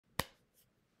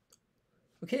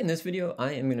Okay, in this video,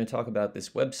 I am going to talk about this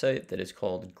website that is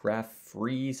called Graph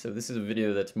Free. So this is a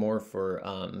video that's more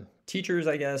for teachers,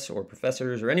 I guess, or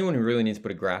professors, or anyone who really needs to put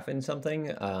a graph in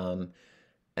something.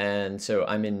 And so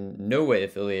I'm in no way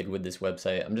affiliated with this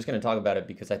website. I'm just going to talk about it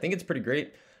because I think it's pretty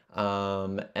great.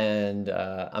 I'm going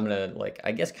to,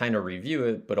 I guess, kind of review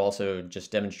it, but also just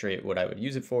demonstrate what I would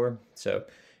use it for. So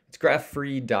it's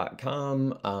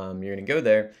graph-free.com. You're going to go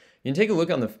there. You can take a look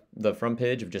on the front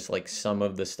page of just like some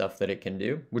of the stuff that it can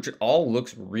do, which it all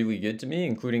looks really good to me,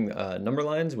 including number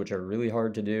lines, which are really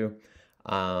hard to do.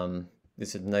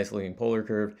 This is a nice looking polar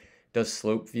curve, does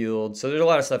slope field. So there's a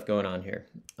lot of stuff going on here.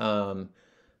 So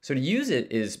to use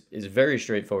it is very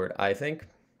straightforward, I think.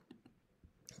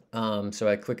 So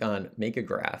I click on make a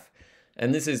graph,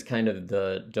 and this is kind of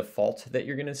the default that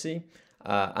you're gonna see.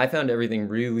 I found everything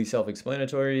really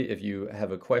self-explanatory. If you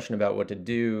have a question about what to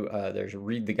do, there's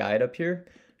read the guide up here,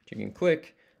 which you can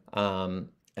click. And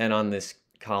on this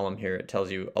column here, it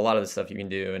tells you a lot of the stuff you can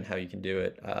do and how you can do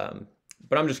it.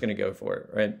 But I'm just gonna go for it,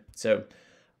 right? So,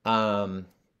 all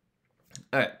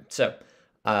right, so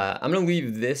I'm gonna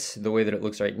leave this the way that it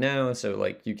looks right now. So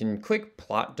like you can click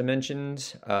plot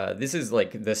dimensions. This is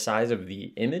like the size of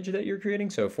the image that you're creating.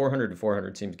 So 400 to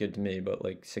 400 seems good to me, but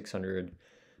like 600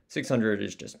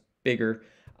 is just bigger.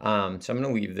 So I'm gonna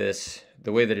leave this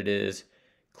the way that it is,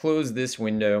 close this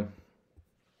window,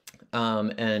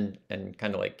 and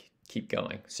kind of like keep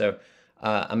going. So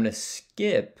I'm gonna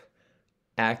skip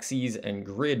axes and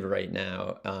grid right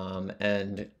now,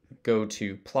 and go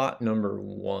to plot number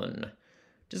 1,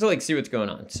 just to like see what's going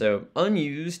on. So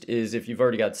unused is if you've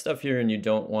already got stuff here and you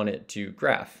don't want it to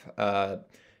graph.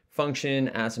 Function,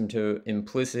 asymptote,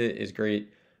 implicit is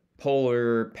great.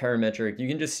 Polar, parametric, you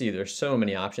can just see there's so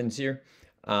many options here.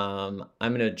 I'm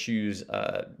going to choose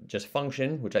just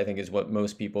function, which I think is what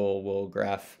most people will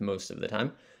graph most of the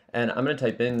time. And I'm going to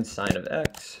type in sine of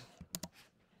x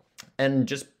and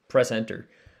just press enter.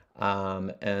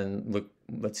 And look,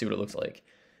 let's see what it looks like.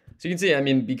 So you can see, I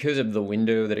mean, because of the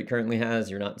window that it currently has,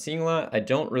 you're not seeing a lot. I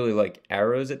don't really like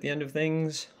arrows at the end of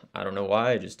things. I don't know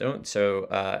why, I just don't. So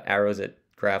arrows at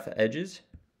graph edges,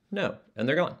 no, and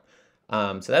they're gone.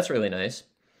 So that's really nice.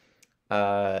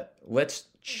 Let's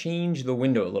change the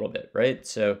window a little bit, right?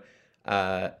 So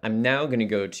I'm now going to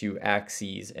go to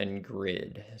axes and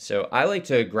grid. So I like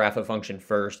to graph a function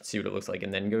first, see what it looks like,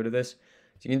 and then go to this.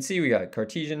 So you can see we got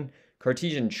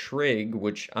Cartesian trig,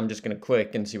 which I'm just going to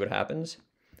click and see what happens.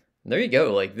 And there you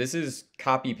go. Like this is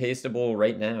copy pastable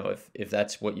right now if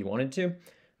that's what you wanted to.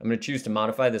 I'm going to choose to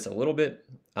modify this a little bit,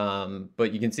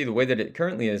 but you can see the way that it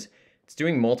currently is. It's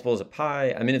doing multiples of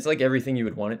pi. I mean, it's like everything you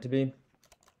would want it to be.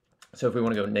 So if we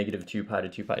want to go -2 pi to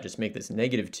 2 pi, just make this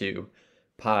 -2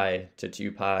 pi to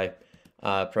 2 pi.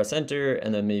 Press enter,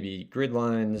 and then maybe grid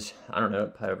lines. I don't know,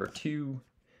 pi over 2.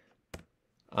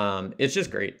 It's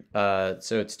just great.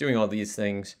 So it's doing all these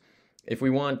things. If we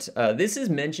want, this is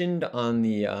mentioned on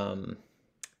the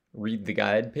read the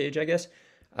guide page, I guess.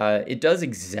 It does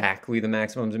exactly the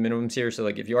maximums and minimums here. So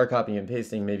like if you are copying and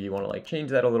pasting, maybe you want to like change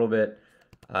that a little bit.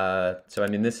 So I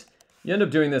mean, you end up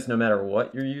doing this no matter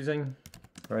what you're using,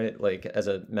 right? Like as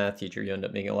a math teacher, you end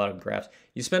up making a lot of graphs.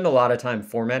 You spend a lot of time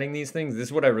formatting these things. This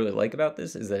is what I really like about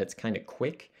this, is that it's kind of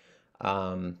quick.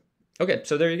 Okay,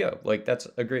 so there you go. Like that's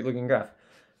a great looking graph.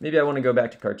 Maybe I want to go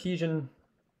back to Cartesian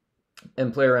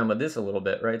and play around with this a little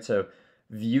bit, right? So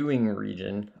viewing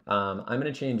region, I'm going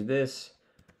to change this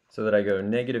so that I go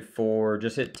 -4,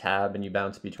 just hit tab and you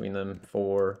bounce between them.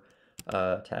 4,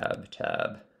 tab,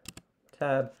 tab,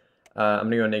 tab. I'm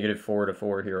gonna go -4 to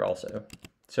 4 here also.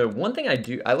 So one thing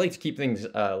I like to keep things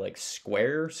like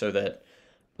square, so that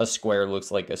a square looks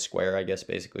like a square, I guess,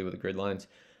 basically with the grid lines.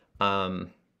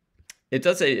 It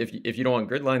does say if you don't want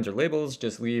grid lines or labels,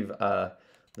 just leave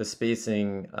the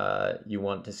spacing you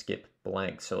want to skip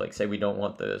blank. So like say we don't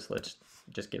want those, let's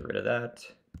just get rid of that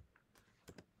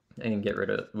and get rid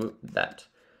of that.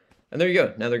 And there you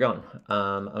go, now they're gone.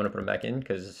 I'm gonna put them back in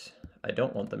because I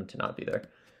don't want them to not be there.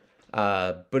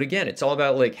 But again, it's all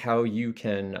about like how you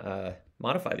can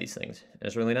modify these things. And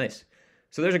it's really nice.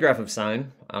 So there's a graph of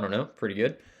sine. I don't know, pretty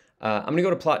good. I'm gonna go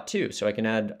to plot 2 so I can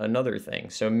add another thing.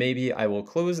 So maybe I will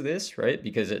close this, right?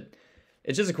 Because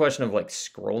it's just a question of like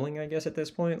scrolling, I guess, at this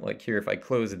point. Like here, if I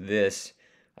close this,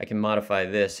 I can modify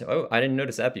this. Oh, I didn't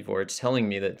notice that before. It's telling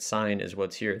me that sine is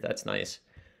what's here. That's nice.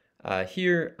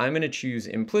 Here, I'm gonna choose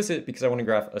implicit because I wanna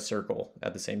graph a circle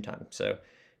at the same time. So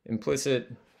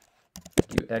implicit,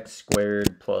 do x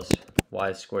squared plus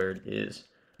y squared is,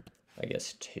 I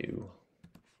guess, 2.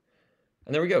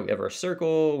 And there we go. We have our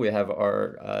circle. We have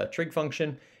our trig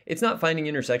function. It's not finding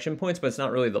intersection points, but it's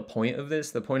not really the point of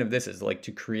this. The point of this is like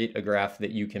to create a graph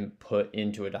that you can put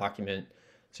into a document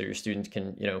so your students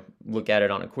can, look at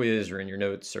it on a quiz or in your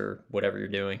notes or whatever you're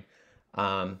doing.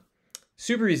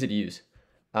 Super easy to use.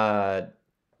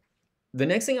 The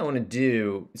next thing I want to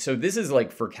do, so this is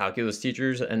like for calculus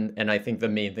teachers, and I think the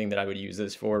main thing that I would use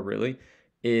this for really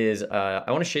is I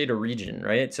want to shade a region,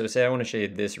 right? So say I want to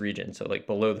shade this region, so like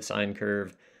below the sine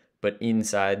curve, but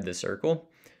inside the circle.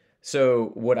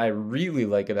 So what I really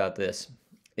like about this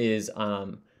is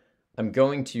I'm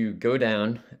going to go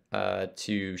down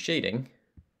to shading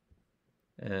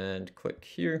and click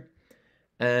here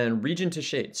and region to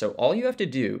shade. So all you have to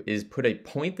do is put a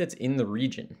point that's in the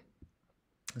region.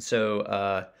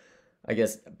 So I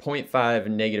guess 0.5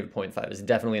 and negative 0.5 is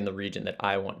definitely in the region that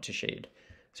I want to shade.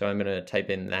 So I'm going to type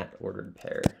in that ordered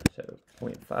pair. So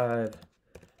 0.5,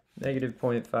 negative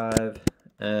 0.5,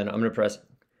 and I'm going to press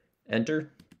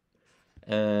enter.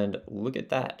 And look at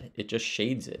that, it just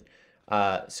shades it.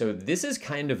 So this is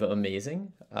kind of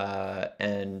amazing,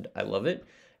 and I love it.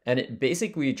 And it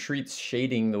basically treats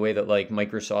shading the way that like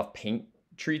Microsoft Paint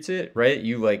treats it, right?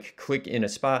 You like click in a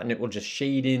spot and it will just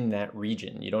shade in that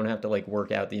region. You don't have to like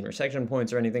work out the intersection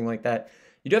points or anything like that.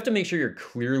 You do have to make sure you're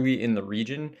clearly in the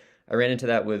region. I ran into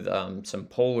that with some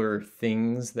polar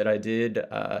things that I did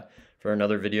for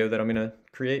another video that I'm gonna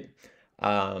create.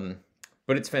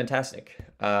 But it's fantastic.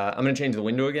 I'm gonna change the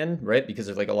window again, right? Because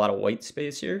there's like a lot of white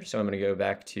space here. So I'm gonna go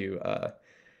back to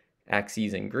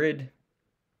axes and grid.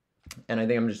 And I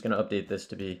think I'm just gonna update this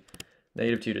to be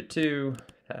 -2 to 2,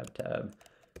 tab,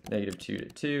 -2 to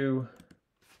 2.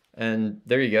 And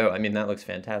there you go. I mean, that looks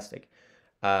fantastic.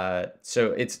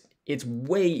 So it's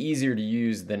way easier to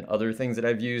use than other things that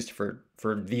I've used for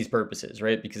these purposes,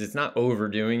 right? Because it's not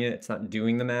overdoing it. It's not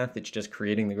doing the math. It's just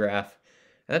creating the graph.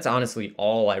 And that's honestly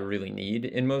all I really need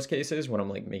in most cases when I'm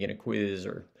like making a quiz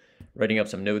or writing up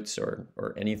some notes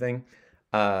or anything.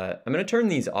 I'm going to turn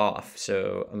these off.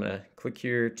 So I'm going to click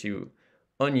here to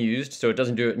unused so it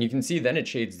doesn't do it. And you can see then it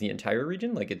shades the entire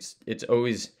region. Like it's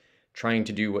always trying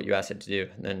to do what you asked it to do.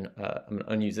 And then I'm going to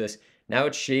unuse this. Now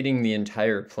it's shading the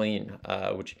entire plane,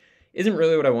 which isn't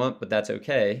really what I want, but that's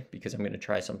okay because I'm going to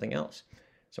try something else.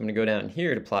 So I'm going to go down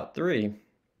here to plot 3. I'm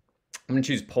going to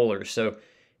choose polar. So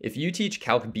if you teach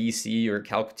Calc BC or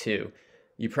Calc II,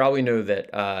 you probably know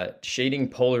that shading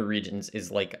polar regions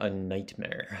is like a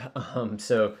nightmare.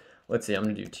 So let's see, I'm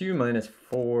going to do 2 minus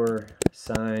 4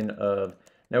 sine of...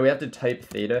 Now we have to type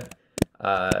theta.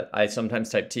 I sometimes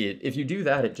type t. If you do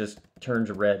that, it just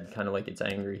turns red, kind of like it's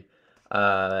angry.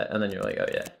 And then you're like, oh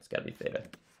yeah, it's got to be theta.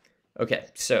 Okay,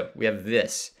 so we have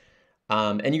this.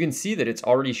 And you can see that it's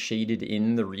already shaded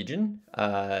in the region,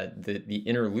 the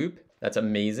inner loop. That's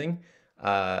amazing.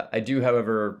 I do,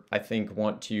 however, I think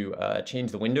want to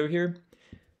change the window here.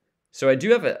 So I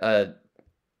do have I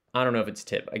don't know if it's a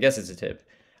tip. I guess it's a tip.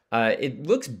 It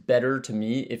looks better to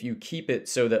me if you keep it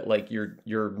so that like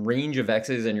your range of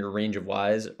x's and your range of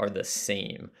y's are the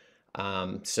same.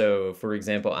 So for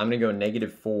example, I'm going to go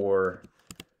 -4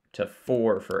 to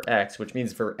 4 for x, which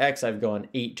means for x I've gone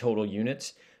 8 total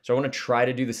units. So I want to try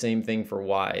to do the same thing for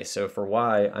y. So for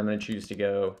y, I'm going to choose to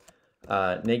go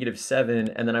 -7,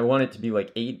 and then I want it to be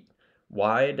like 8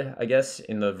 wide, I guess,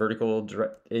 in the vertical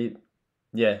in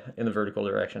the vertical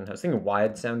direction. I was thinking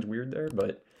wide sounds weird there,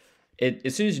 but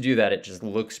as soon as you do that, it just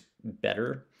looks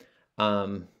better.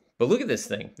 But look at this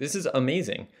thing. This is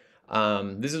amazing.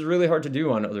 This is really hard to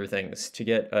do on other things to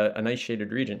get a nice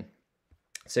shaded region.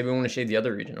 Say we want to shade the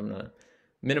other region. I'm gonna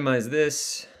minimize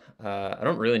this. I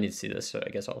don't really need to see this, so I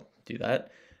guess I'll do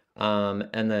that.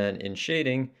 And then in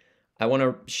shading, I want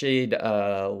to shade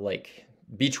like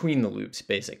between the loops,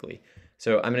 basically.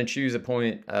 So I'm going to choose a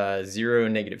point 0,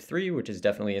 -3, which is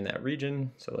definitely in that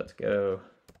region. So let's go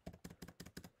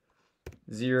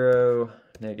 0,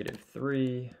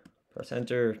 -3, press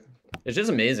enter. It's just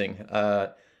amazing.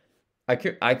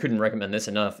 I couldn't recommend this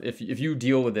enough. If you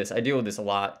deal with this, I deal with this a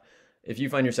lot. If you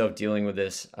find yourself dealing with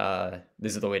this,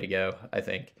 this is the way to go, I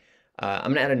think.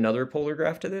 I'm going to add another polar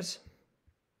graph to this.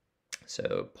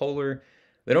 So polar.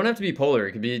 They don't have to be polar.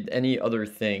 It could be any other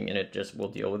thing, and it just will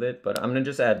deal with it. But I'm going to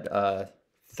just add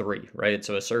 3, right?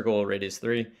 So a circle, radius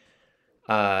 3.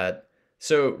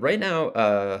 So right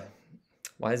now,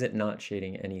 why is it not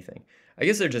shading anything? I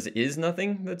guess there just is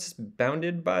nothing that's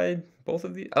bounded by both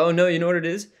of these. Oh, no, you know what it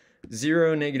is?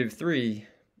 0, -3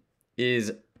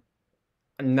 is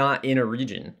not in a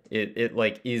region. It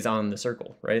like is on the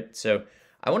circle, right? So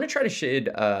I want to try to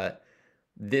shade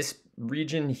this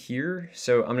region here.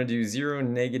 So I'm going to do 0,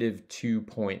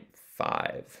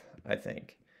 -2.5, I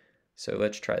think. So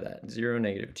let's try that. 0,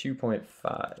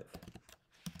 -2.5.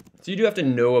 So you do have to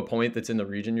know a point that's in the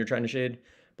region you're trying to shade.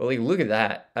 But like, look at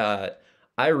that.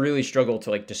 I really struggle to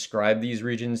like describe these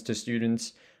regions to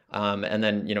students. And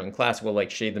then, you know, in class we'll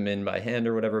like shade them in by hand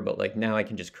or whatever, but like now I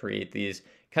can just create these.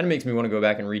 Kind of makes me want to go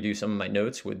back and redo some of my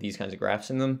notes with these kinds of graphs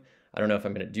in them. I don't know if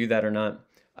I'm going to do that or not,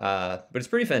 but it's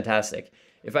pretty fantastic.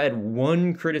 If I had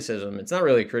one criticism, it's not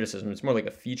really a criticism, it's more like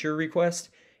a feature request,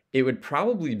 it would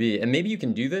probably be, and maybe you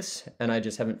can do this and I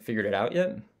just haven't figured it out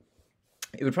yet.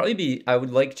 It would probably be, I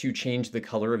would like to change the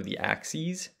color of the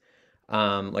axes.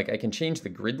 Like I can change the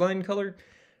grid line color.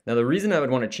 Now the reason I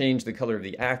would want to change the color of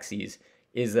the axes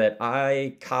is that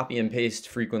I copy and paste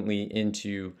frequently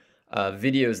into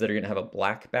videos that are going to have a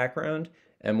black background.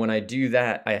 And when I do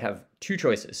that, I have two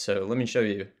choices. So let me show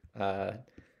you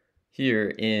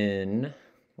here in,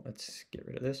 let's get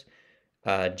rid of this,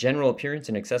 general appearance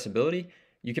and accessibility.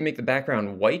 You can make the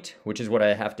background white, which is what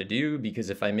I have to do, because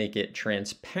if I make it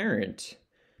transparent,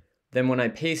 then when I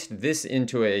paste this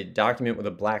into a document with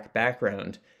a black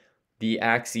background, the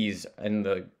axes and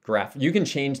the graph, you can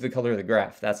change the color of the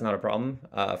graph. That's not a problem.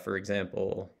 For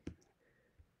example,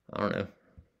 I don't know,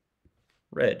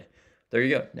 red. There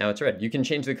you go. Now it's red. You can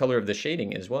change the color of the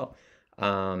shading as well.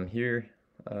 Here,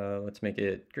 let's make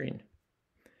it green.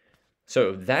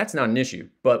 So that's not an issue.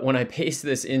 But when I paste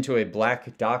this into a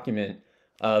black document,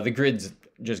 the grid's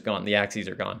just gone. The axes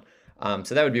are gone.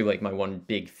 So that would be like my one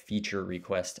big feature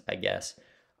request, I guess.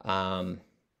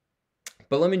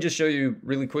 But let me just show you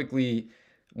really quickly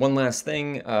one last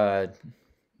thing.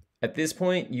 At this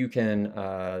point, you can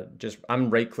I'm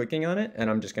right clicking on it and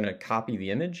I'm just gonna copy the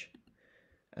image.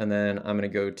 And then I'm gonna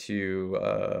go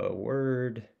to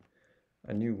Word,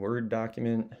 a new Word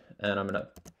document, and I'm gonna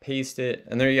paste it.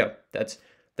 And there you go,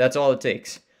 that's all it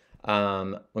takes.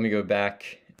 Let me go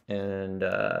back and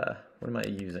what am I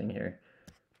using here?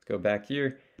 Let's go back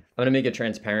here. I'm gonna make it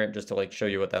transparent just to like show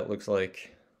you what that looks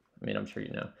like. I mean, I'm sure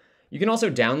you know. You can also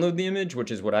download the image,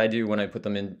 which is what I do when I put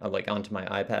them in like onto my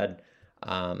iPad.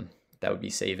 That would be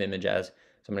save image as. So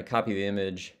I'm gonna copy the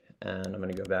image and I'm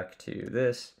gonna go back to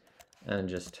this and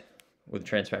just with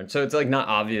transparent. So it's like not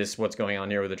obvious what's going on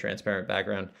here with a transparent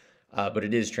background, but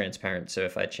it is transparent. So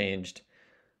if I changed,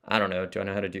 I don't know, do I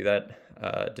know how to do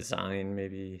that? Design,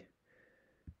 maybe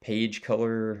page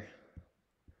color,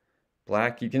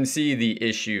 black. You can see the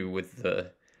issue with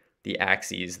the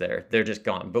axes there. They're just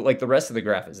gone, but like the rest of the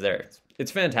graph is there.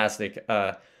 It's fantastic.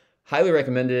 Highly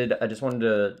recommended. I just wanted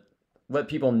to let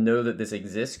people know that this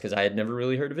exists because I had never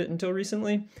really heard of it until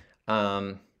recently.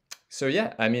 So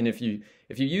yeah, I mean, if you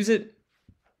use it,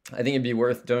 I think it'd be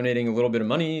worth donating a little bit of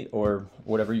money or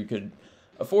whatever you could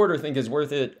afford or think is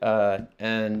worth it.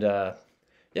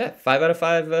 Yeah, 5 out of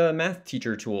 5 math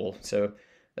teacher tool. So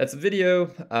that's the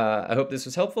video. I hope this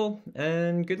was helpful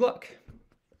and good luck.